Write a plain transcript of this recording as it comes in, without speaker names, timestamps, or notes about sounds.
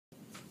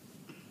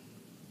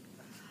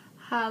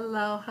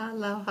Hello,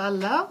 hello,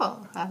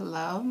 hello.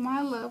 Hello,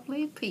 my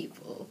lovely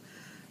people.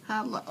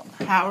 Hello.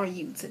 How are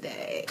you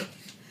today?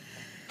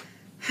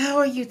 How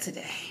are you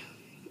today?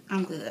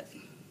 I'm good.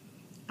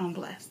 I'm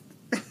blessed.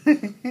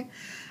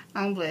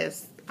 I'm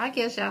blessed. I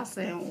guess y'all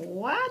saying,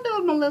 why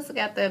do Melissa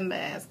got that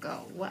mask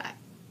on? Why?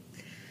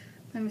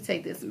 Let me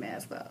take this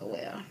mask off.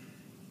 Well,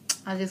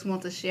 I just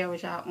want to share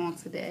with y'all on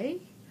today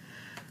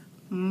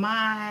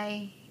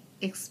my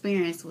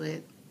experience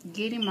with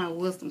getting my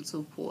wisdom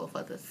tooth pulled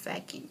for the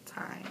second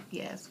time.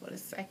 Yes, for the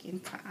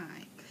second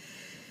time.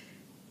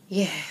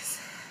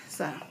 Yes.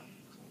 So,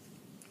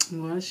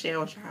 I'm going to share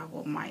with y'all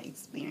what my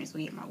experience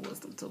with getting my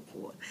wisdom tooth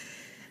pulled.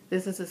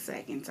 This is the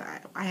second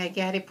time. I had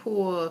got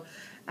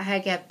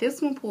this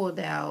one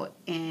pulled out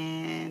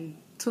in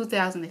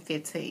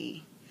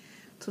 2015.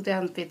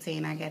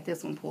 2015, I got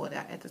this one pulled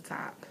out at the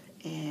top,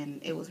 and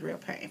it was real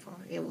painful.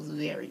 It was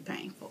very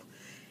painful.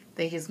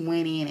 They just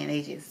went in and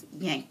they just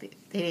yanked it.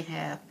 They didn't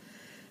have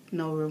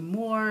no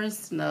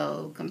remorse,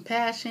 no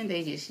compassion.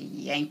 They just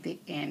yanked it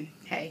and,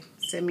 hey,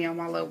 send me on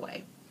my little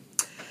way.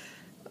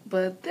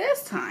 But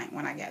this time,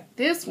 when I got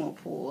this one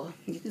pulled,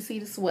 you can see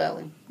the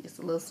swelling. It's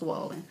a little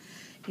swollen.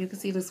 You can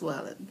see the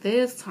swelling.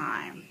 This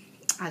time,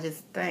 I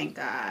just thank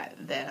God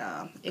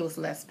that it was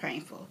less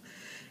painful.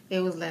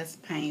 It was less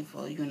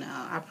painful, you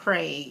know. I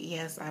prayed.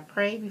 Yes, I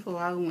prayed before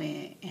I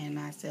went, and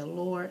I said,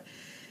 Lord,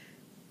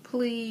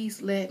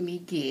 please let me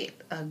get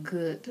a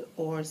good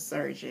oral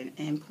surgeon,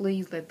 and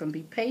please let them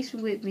be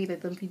patient with me,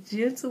 let them be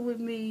gentle with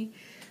me.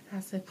 I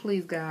said,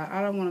 please, God,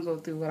 I don't want to go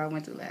through what I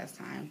went through last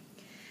time.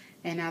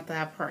 And after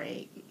I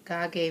prayed,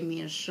 God gave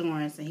me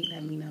assurance, and He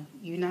let me know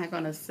you're not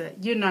gonna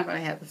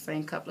have the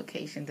same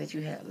complications that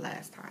you had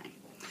last time.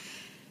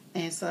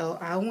 And so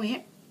I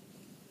went.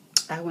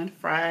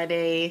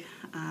 Friday.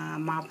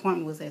 My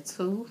appointment was at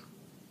 2.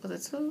 Was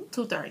it 2?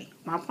 2:30.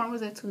 My appointment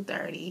was at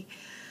 2:30.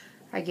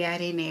 I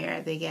got in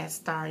there. They got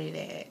started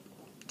at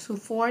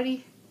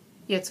 2:40.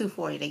 Yeah,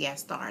 2:40 they got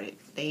started.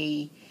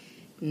 They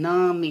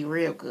numbed me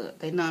real good.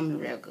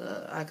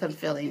 I couldn't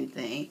feel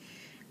anything.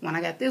 When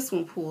I got this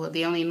one pulled,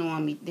 they only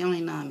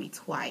numbed me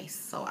twice.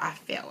 So I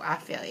felt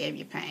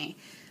every pain.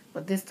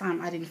 But this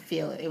time I didn't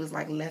feel it. It was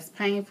like less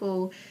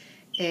painful.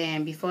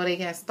 And before they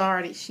got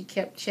started, she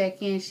kept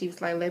checking. She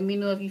was like, let me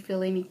know if you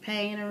feel any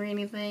pain or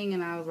anything.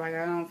 And I was like,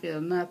 I don't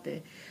feel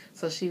nothing.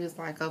 So she was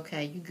like,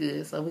 okay, you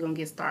good. So we're going to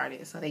get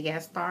started. So they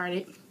got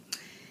started.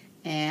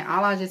 And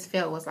all I just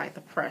felt was like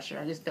the pressure.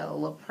 I just felt a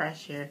little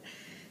pressure.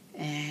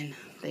 And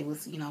they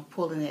was,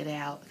 pulling it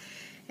out.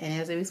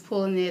 And as they was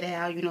pulling it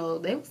out,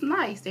 they was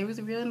nice. They was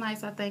real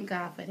nice. I thank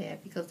God for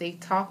that. Because they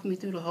talked me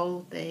through the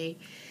whole thing.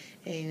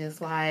 And it's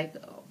like,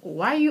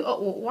 why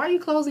are you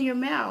closing your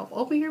mouth?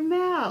 Open your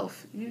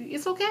mouth.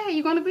 It's okay.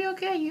 You're going to be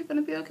okay. You're going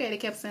to be okay. They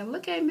kept saying,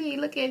 look at me,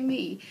 look at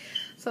me.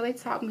 So they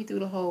talked me through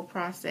the whole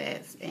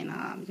process. And,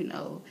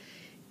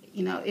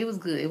 it was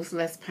good. It was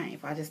less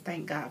painful. I just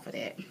thank God for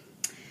that.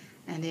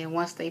 And then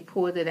once they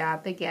pulled it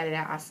out, they got it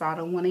out. I saw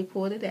them when they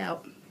pulled it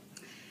out.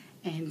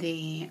 And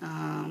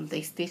then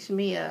they stitched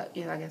me up.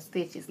 I got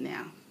stitches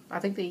now. I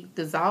think they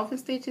dissolving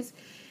stitches.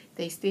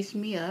 They stitched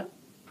me up.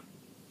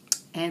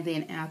 And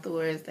then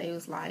afterwards, they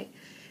was like,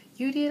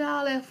 you did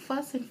all that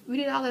fussing, you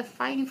did all that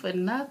fighting for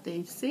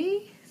nothing.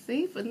 See,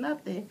 for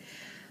nothing.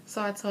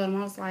 So I told him,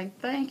 I was like,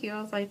 thank you. I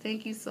was like,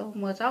 thank you so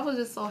much. I was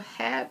just so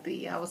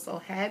happy. I was so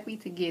happy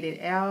to get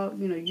it out.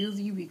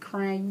 Usually you be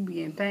crying, you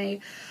be in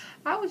pain.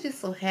 I was just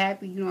so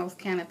happy. I was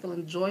kind of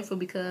feeling joyful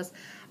because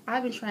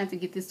I've been trying to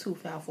get this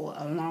tooth out for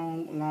a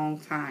long, long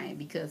time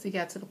because it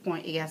got to the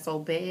point it got so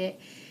bad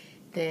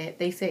that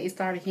they said it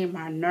started hitting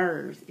my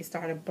nerves. It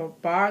started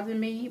bothering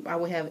me. I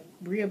would have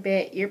real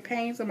bad ear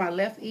pains in my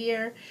left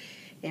ear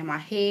and my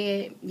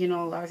head. I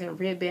was having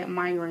real bad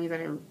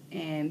migraines.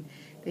 And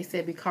they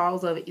said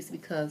because of it, it's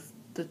because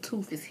the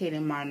tooth is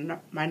hitting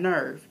my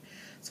nerve.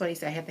 So they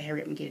said I have to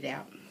hurry up and get it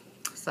out.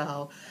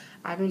 So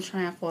I've been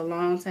trying for a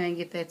long time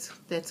to get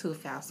that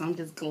tooth out. So I'm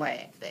just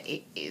glad that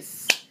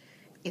it's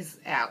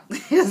out.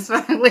 It's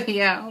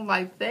finally out. I'm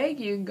like, thank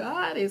you,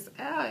 God, it's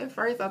out. At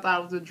first I thought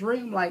it was a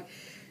dream. Like,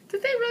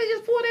 did they really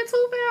just pull that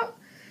tooth out?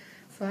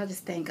 So I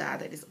just thank God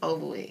that it's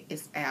over with.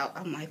 It's out.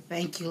 I'm like,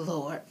 thank you,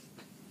 Lord.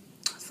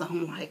 So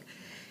I'm like,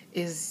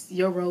 it's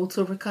your road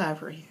to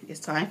recovery. It's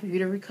time for you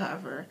to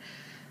recover.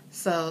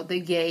 So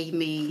they gave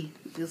me,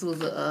 this was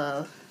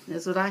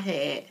what I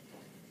had.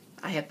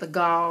 I had the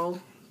gall.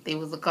 There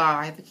was a gall.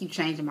 I had to keep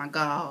changing my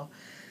gall.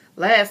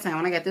 Last time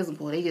when I got this one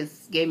pulled, they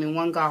just gave me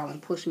one gall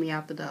and pushed me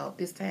out the door.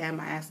 This time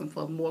I asked them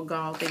for more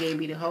gall. They gave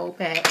me the whole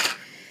pack.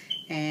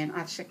 And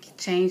I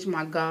changed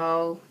my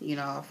gall,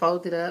 I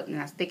fold it up and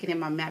I stick it in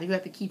my mouth. You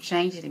have to keep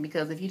changing it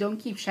because if you don't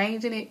keep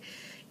changing it,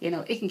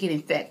 it can get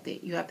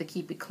infected. You have to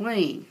keep it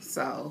clean.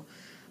 So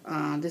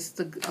this is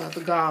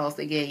the galls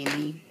they gave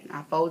me.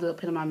 I fold it up,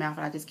 put it in my mouth,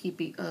 and I just keep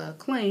it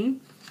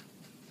clean.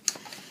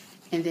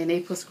 And then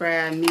they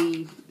prescribed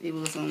me, it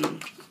was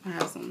some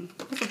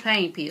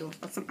pain pills,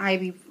 some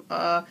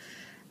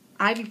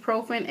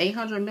ibuprofen,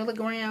 800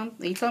 milligrams.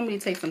 They told me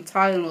to take some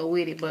Tylenol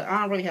with it, but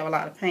I don't really have a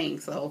lot of pain,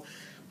 so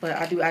But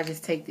I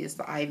just take this,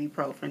 the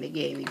ibuprofen they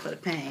gave me for the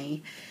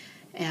pain.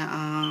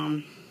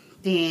 And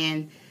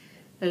then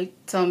they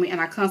told me,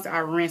 and I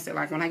rinse it.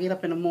 Like when I get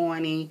up in the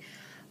morning,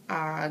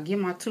 I get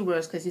my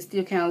toothbrush because it's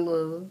still kind of a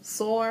little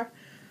sore.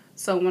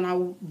 So when I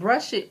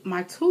brush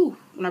my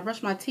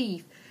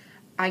teeth,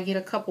 I get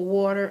a cup of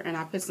water and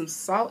I put some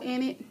salt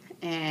in it,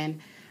 and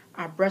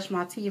I brush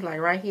my teeth like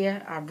right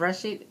here. I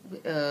brush it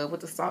with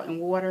the salt and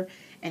water,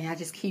 and I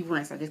just keep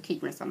rinsing. I just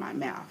keep rinsing my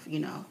mouth,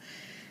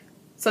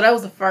 So that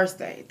was the first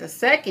day. The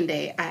second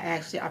day,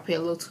 I put a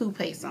little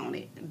toothpaste on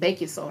it,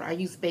 baking soda. I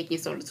use baking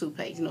soda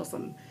toothpaste,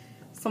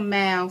 some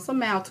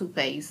mild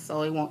toothpaste,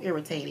 so it won't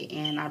irritate it.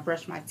 And I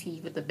brush my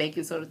teeth with the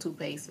baking soda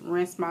toothpaste,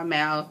 rinse my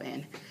mouth,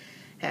 and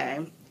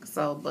and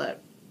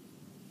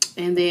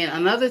then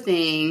another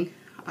thing,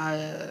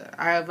 I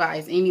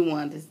advise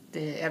anyone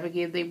to ever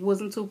get their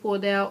wisdom tooth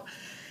pulled out,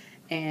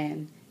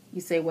 and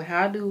you say, well,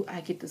 how do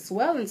I get the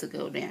swelling to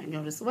go down?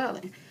 The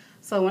swelling.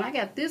 So when I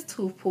got this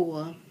tooth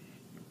pulled,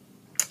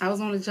 I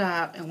was on a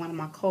job, and one of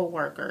my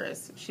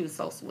co-workers, she was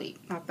so sweet.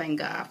 I thank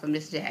God for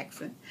Miss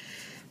Jackson.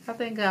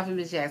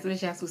 Miss Jackson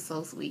was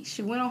so sweet.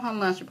 She went on her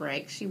lunch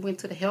break. She went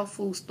to the health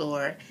food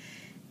store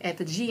at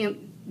the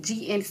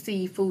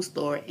GNC food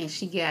store, and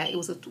it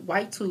was a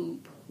white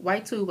tube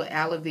of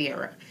aloe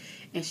vera.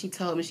 And she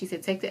told me, she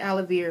said, take the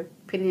aloe vera,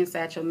 put it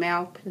inside your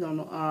mouth, put it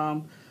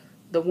on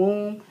the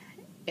wound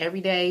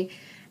every day.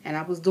 And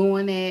I was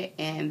doing that,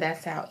 and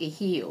that's how it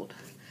healed.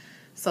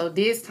 So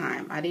this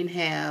time I didn't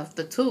have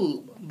the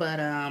tube, but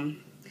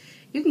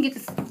you can get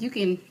this. You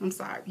can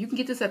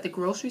get this at the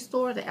grocery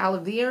store. The aloe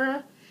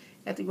vera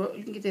you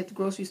can get it at the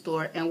grocery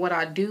store. And what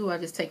I do, I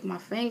just take my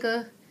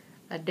finger,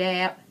 a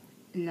dab,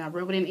 and I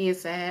rub it in the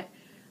inside.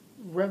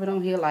 Rub it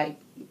on here like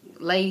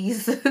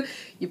ladies.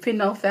 You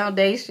put on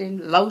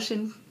foundation,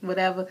 lotion,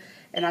 whatever,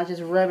 and I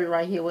just rub it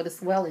right here where the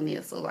swelling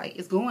is. So like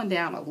it's going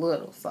down a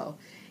little. So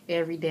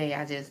every day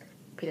I just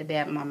put a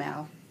dab in my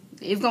mouth.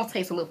 It's going to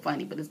taste a little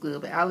funny, but it's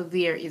good. But aloe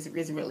vera is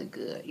really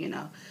good,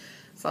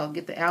 So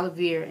get the aloe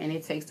vera, and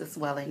it takes the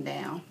swelling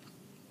down.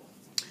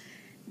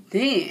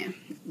 Then,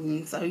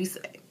 so you say,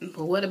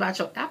 but what about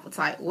your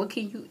appetite? What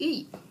can you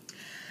eat?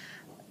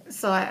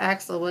 So I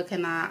asked her,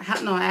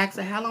 I asked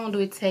her, how long do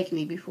it take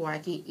me before I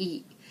can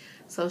eat?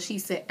 So she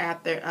said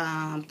after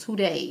 2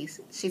 days.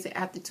 She said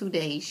after 2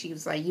 days, she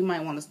was like, you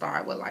might want to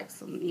start with like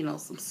some,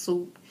 some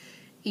soup.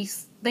 Eat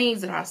things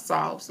that are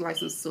soft, like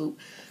some soup.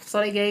 So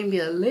they gave me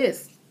a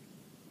list.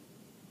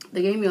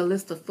 They gave me a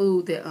list of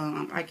food that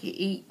I can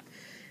eat.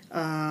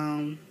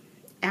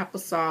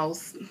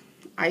 Applesauce,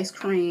 ice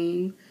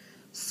cream,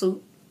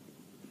 soup.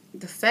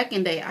 The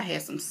second day, I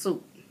had some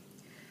soup.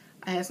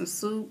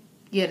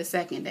 The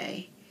second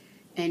day.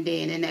 And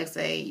then the next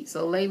day,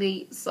 so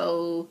lately,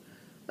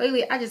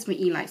 I just been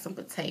eating like some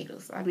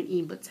potatoes. I've been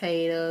eating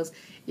potatoes.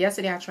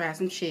 Yesterday, I tried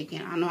some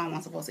chicken. I know I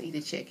wasn't supposed to eat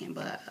the chicken,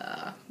 but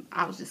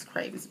I was just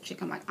craving some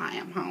chicken. Like, I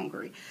am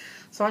hungry.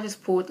 So I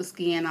just pulled the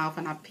skin off,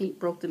 and I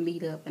broke the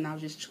meat up, and I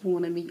was just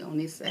chewing the meat on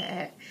this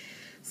side.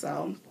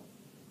 So,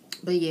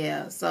 but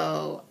yeah,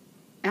 so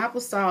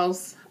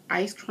applesauce,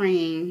 ice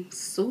cream,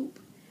 soup,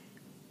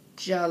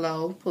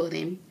 Jell-O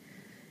pudding,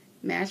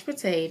 mashed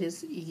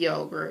potatoes,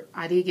 yogurt.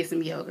 I did get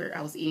some yogurt.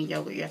 I was eating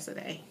yogurt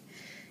yesterday.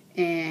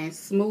 And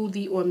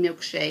smoothie or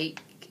milkshake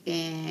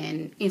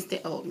and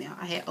instant oatmeal.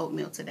 I had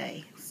oatmeal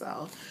today.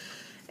 So,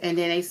 and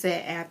then they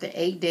said after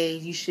 8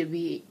 days, you should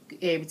be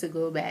able to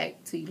go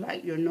back to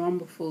like your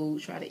normal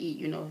food. Try to eat,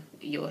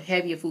 your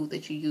heavier food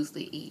that you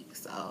usually eat.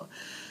 So,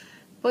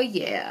 but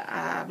yeah,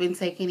 I've been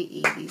taking it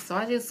easy. So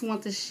I just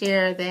want to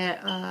share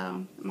that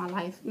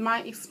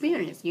my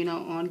experience,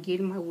 on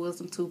getting my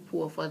wisdom tooth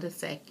pulled for the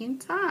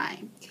second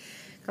time.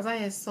 Because I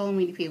had so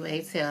many people,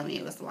 they tell me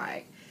it was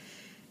like,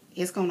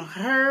 it's going to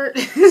hurt.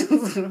 It's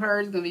going to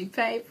hurt. It's going to be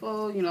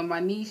painful. My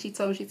niece, she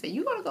told me, she said,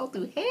 you're going to go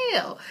through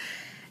hell.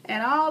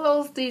 And all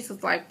those things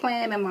was like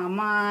playing in my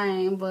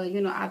mind. But,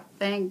 I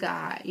thank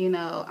God.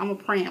 I'm a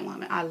praying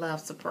woman. I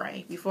love to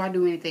pray. Before I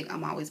do anything,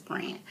 I'm always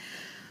praying.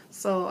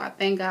 So I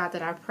thank God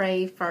that I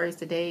prayed first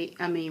today.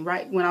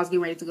 Right when I was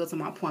getting ready to go to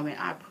my appointment,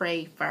 I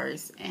prayed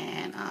first.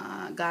 And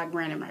God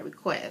granted my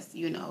request.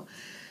 I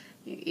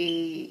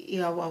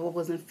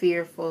wasn't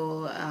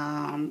fearful.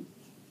 I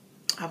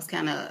was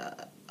kind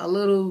of a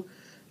little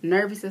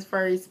nervous at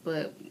first,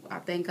 but I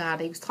thank God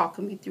they was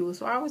talking me through it.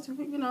 So I was,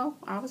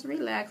 I was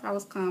relaxed. I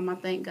was calm. I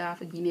thank God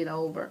for getting it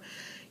over,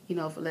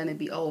 for letting it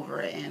be over.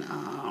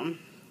 And,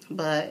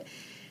 but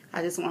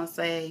I just want to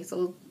say,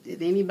 so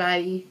if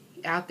anybody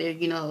out there,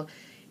 you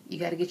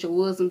got to get your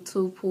wisdom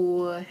tooth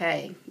pulled,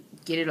 hey,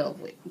 get it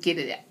over with. Get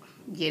it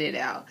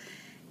out.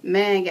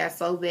 Man, got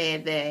so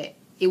bad that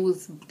it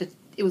was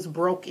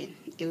broken.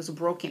 It was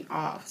broken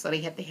off. So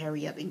they had to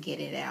hurry up and get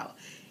it out.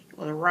 It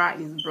was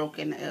rotten. It was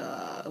broken.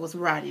 It was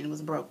rotten. It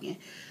was broken.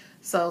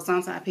 So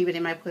sometimes people, they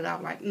might put it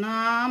off like,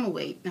 nah, I'm going to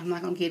wait. I'm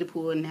not going to get it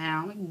pulled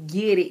now.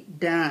 Get it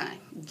done.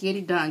 Get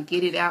it done.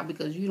 Get it out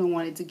because you don't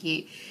want it to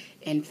get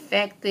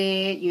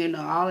infected.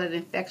 All that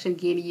infection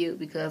getting you,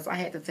 because I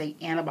had to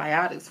take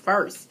antibiotics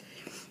first.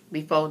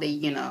 before they,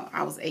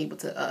 I was able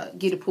to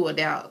get it pulled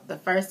out. The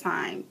first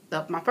time,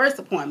 my first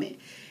appointment,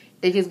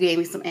 they just gave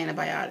me some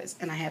antibiotics,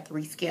 and I had to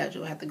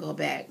reschedule. I had to go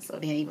back, so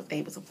then he was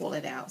able to pull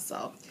it out.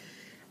 So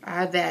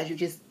I advise you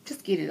just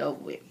get it over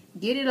with.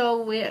 Get it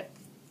over with.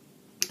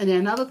 And then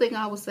another thing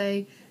I would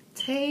say,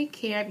 take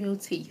care of your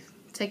teeth.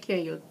 Take care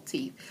of your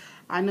teeth.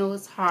 I know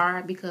it's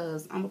hard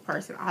because I'm a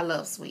person, I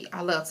love sweet.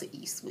 I love to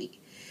eat sweet.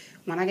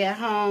 When I got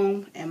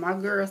home and my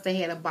girls, they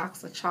had a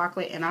box of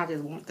chocolate, and I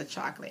just want the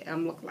chocolate.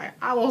 I'm looking like,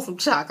 I want some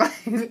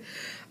chocolate.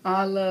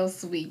 I love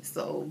sweet.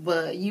 So,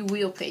 but you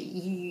will pay.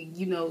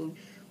 You know,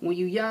 when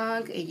you're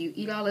young and you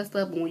eat all that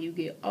stuff, but when you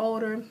get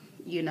older,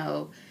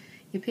 you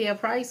pay a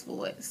price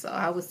for it. So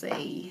I would say,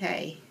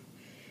 hey,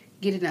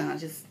 get it done.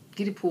 Just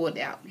get it pulled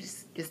out.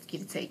 Just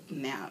get it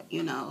taken out.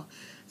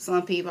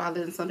 Some people,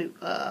 other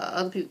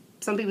people,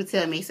 some people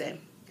tell me, say,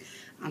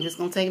 I'm just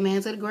gonna take a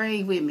man to the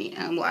grave with me.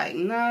 I'm like,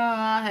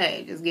 nah,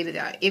 hey, just get it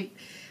out. If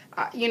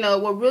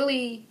what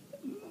really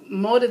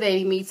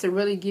motivated me to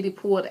really get it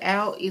pulled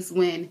out is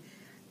when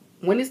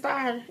it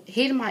started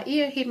hitting my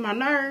ear, hitting my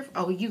nerve.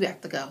 Oh, you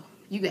got to go.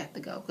 You got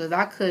to go, because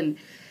I couldn't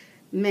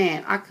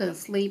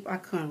sleep. I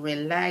couldn't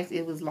relax.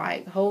 It was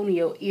like holding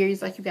your ear.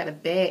 It's like you got a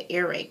bad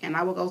earache. And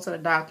I would go to the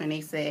doctor, and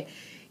they said,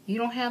 you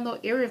don't have no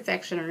ear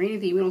infection or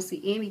anything. We don't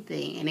see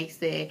anything. And they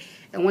said,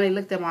 and when they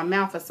looked at my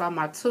mouth and saw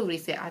my tooth, they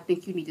said, I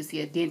think you need to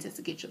see a dentist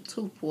to get your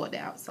tooth pulled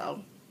out.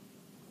 So,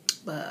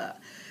 but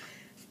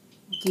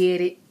get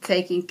it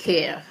taken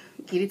care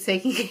of. Get it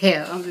taken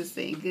care of. I'm just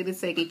saying, get it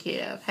taken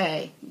care of.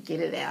 Hey,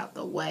 get it out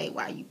the way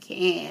while you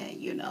can,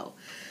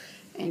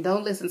 And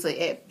don't listen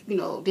to,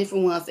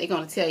 different ones. They're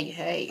going to tell you,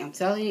 hey, I'm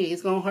telling you,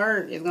 it's going to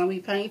hurt. It's going to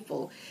be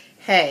painful.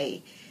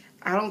 Hey,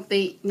 I don't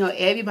think,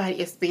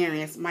 everybody's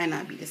experience might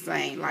not be the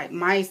same. Like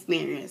my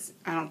experience,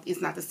 it's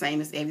not the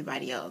same as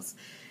everybody else.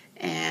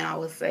 And I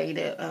would say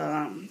that,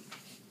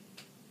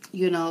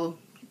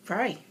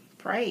 pray.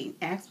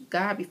 Ask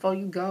God before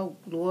you go,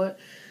 Lord,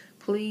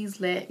 please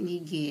let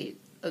me get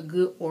a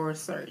good oral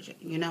surgeon,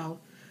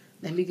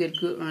 Let me get a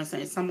good oral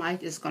surgeon. Somebody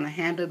just going to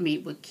handle me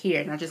with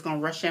care, not just going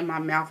to rush in my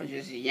mouth and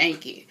just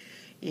yank it.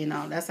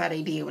 That's how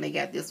they did when they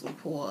got this one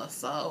pulled.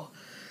 So,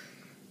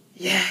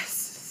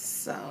 yes.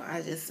 So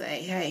I just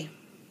say, hey,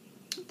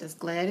 just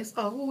glad it's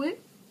over with.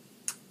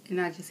 And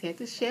I just had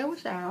to share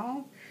with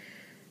y'all.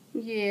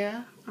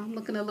 Yeah, I'm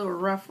looking a little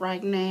rough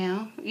right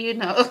now.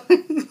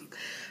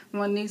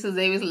 My nieces,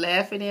 they was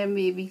laughing at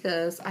me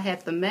because I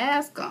had the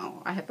mask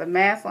on. I had the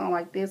mask on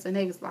like this, and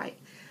they was like,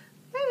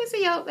 let me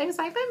see, yo. They was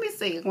like, let me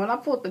see. When I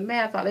pulled the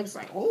mask on, they was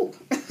like, ooh.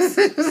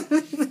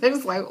 They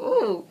was like,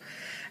 ooh.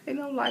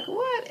 And I'm like,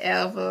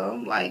 whatever.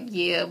 I'm like,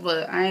 yeah,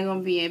 but I ain't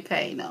going to be in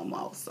pain no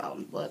more.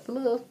 So, but the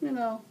little,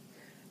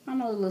 I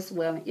know a little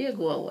swelling. It'll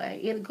go away.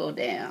 It'll go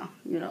down.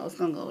 It's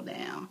going to go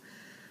down.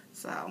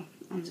 So,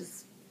 I'm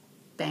just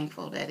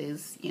thankful that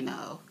it's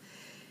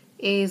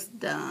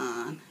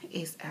done.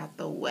 It's out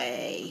the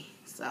way.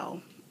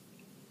 So,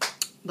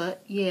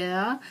 but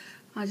yeah,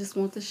 I just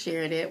want to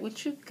share that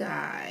with you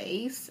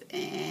guys.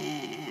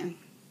 And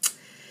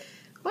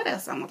what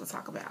else I want to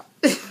talk about?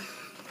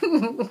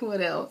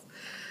 What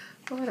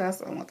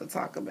else I want to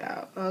talk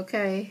about?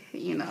 Okay,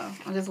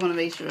 I just want to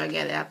make sure I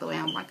get it out the way.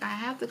 I'm like, I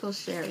have to go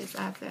share this.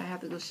 I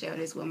have to go share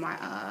this with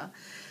my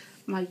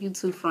my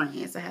YouTube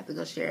friends. I have to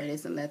go share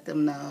this and let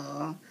them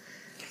know.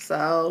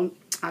 So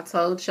I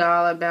told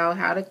y'all about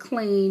how to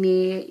clean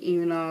it.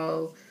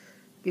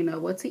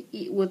 What to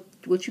eat,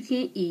 what you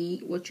can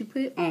eat, what you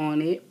put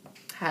on it,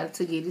 how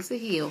to get it to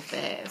heal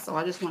fast. So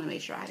I just want to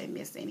make sure I didn't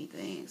miss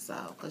anything.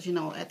 So, because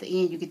at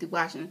the end you get to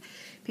watching,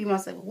 people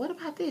might say, well, what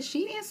about this?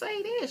 She didn't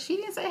say this. She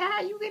didn't say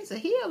how you get to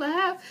heal and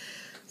how.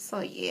 So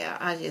yeah,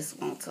 I just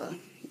want to,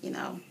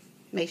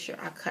 make sure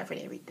I covered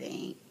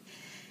everything.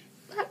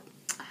 But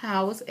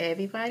how is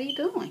everybody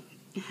doing?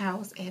 How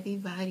is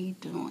everybody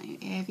doing?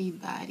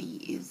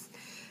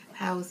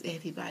 How is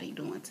everybody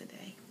doing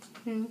today?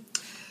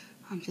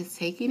 I'm just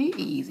taking it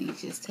easy,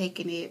 just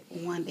taking it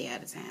one day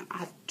at a time.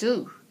 I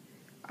do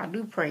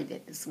pray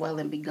that the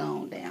swelling be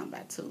gone down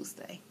by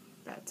Tuesday,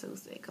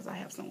 because I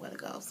have somewhere to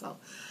go. So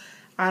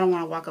I don't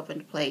want to walk up in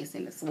the place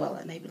and the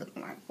swelling, they be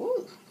looking like,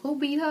 ooh, who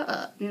beat her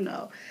up,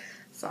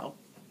 So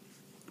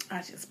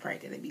I just pray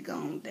that it be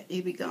gone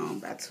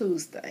by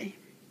Tuesday.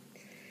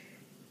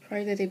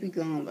 Pray that it be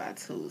gone by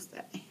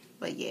Tuesday.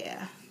 But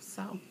yeah,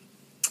 so,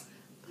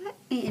 but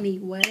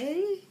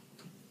anyway,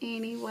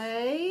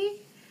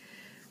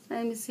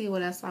 let me see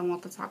what else I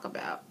want to talk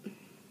about.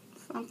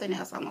 Something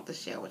else I want to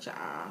share with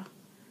y'all.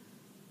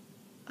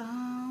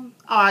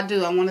 I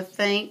do. I want to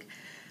thank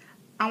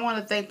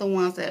the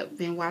ones that have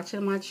been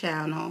watching my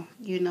channel.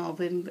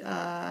 Been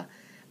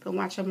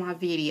watching my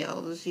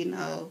videos.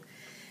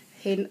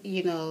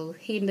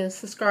 Hitting the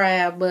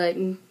subscribe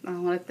button. I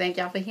want to thank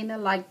y'all for hitting the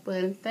like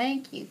button.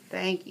 Thank you.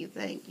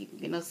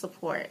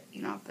 Support.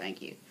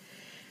 Thank you.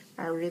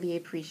 I really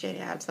appreciate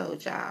it. I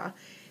told y'all,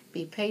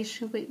 be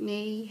patient with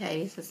me.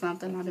 Hey, this is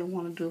something I've been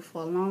wanting to do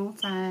for a long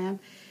time.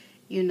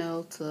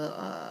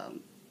 To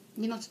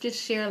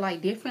just share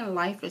like different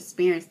life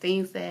experience,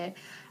 things that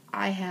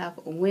I have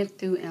went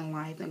through in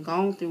life and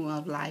gone through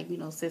in life,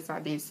 since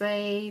I've been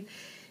saved.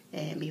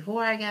 And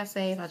before I got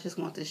saved, I just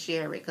want to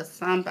share it because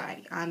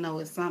I know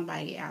it's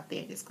somebody out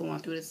there that's going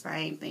through the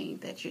same thing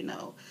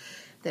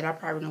that I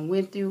probably done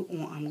went through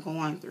or I'm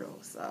going through.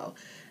 So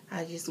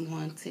I just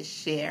want to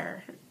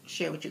share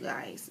with you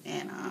guys.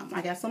 And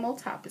I got some more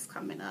topics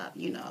coming up,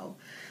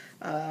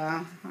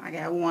 I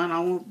got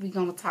one we're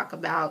going to talk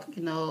about,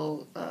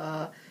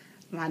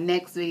 my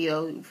next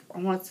video. I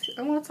want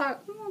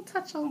to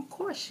touch on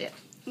courtship.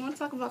 I want to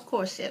talk about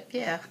courtship,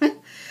 yeah.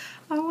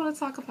 I want to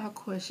talk about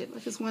courtship. I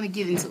just want to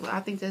get into it. I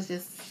think that's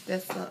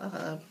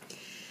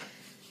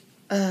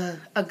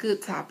a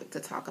good topic to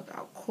talk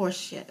about.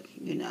 Courtship,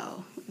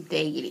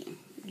 dating.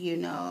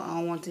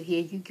 I want to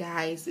hear you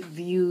guys'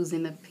 views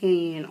and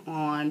opinion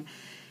on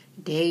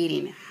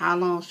dating. How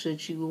long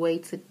should you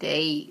wait to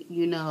date?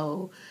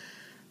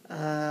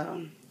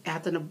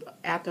 After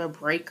a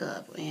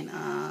breakup,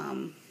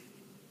 and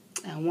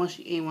once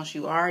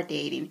you are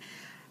dating,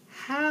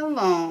 how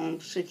long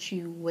should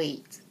you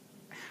wait?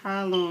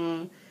 How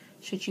long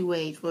should you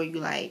wait for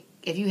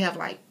if you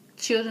have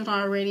children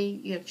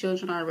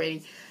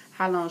already,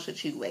 how long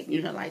should you wait,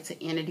 to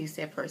introduce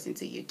that person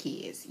to your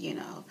kids,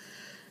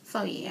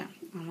 So yeah,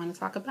 I want to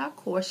talk about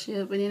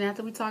courtship, and then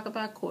after we talk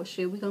about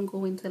courtship, we're going to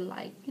go into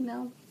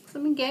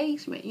some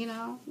engagement,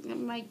 It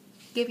might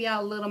give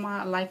y'all a little of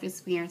my life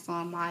experience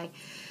on my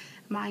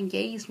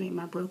engagement,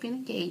 my broken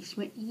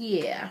engagement.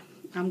 Yeah,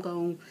 I'm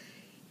going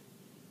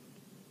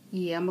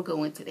to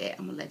go into that.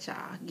 I'm going to let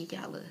y'all,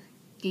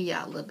 give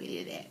y'all a little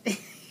bit of that.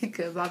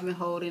 Because I've been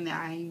holding it.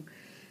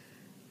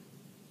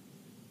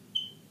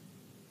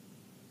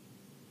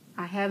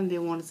 I haven't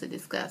been wanting to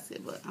discuss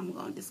it, but I'm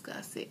going to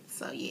discuss it.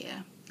 So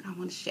yeah, I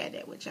want to share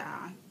that with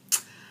y'all.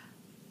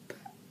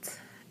 But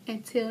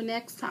until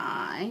next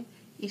time,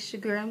 it's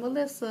your girl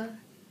Melissa.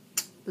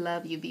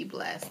 Love you. Be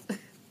blessed.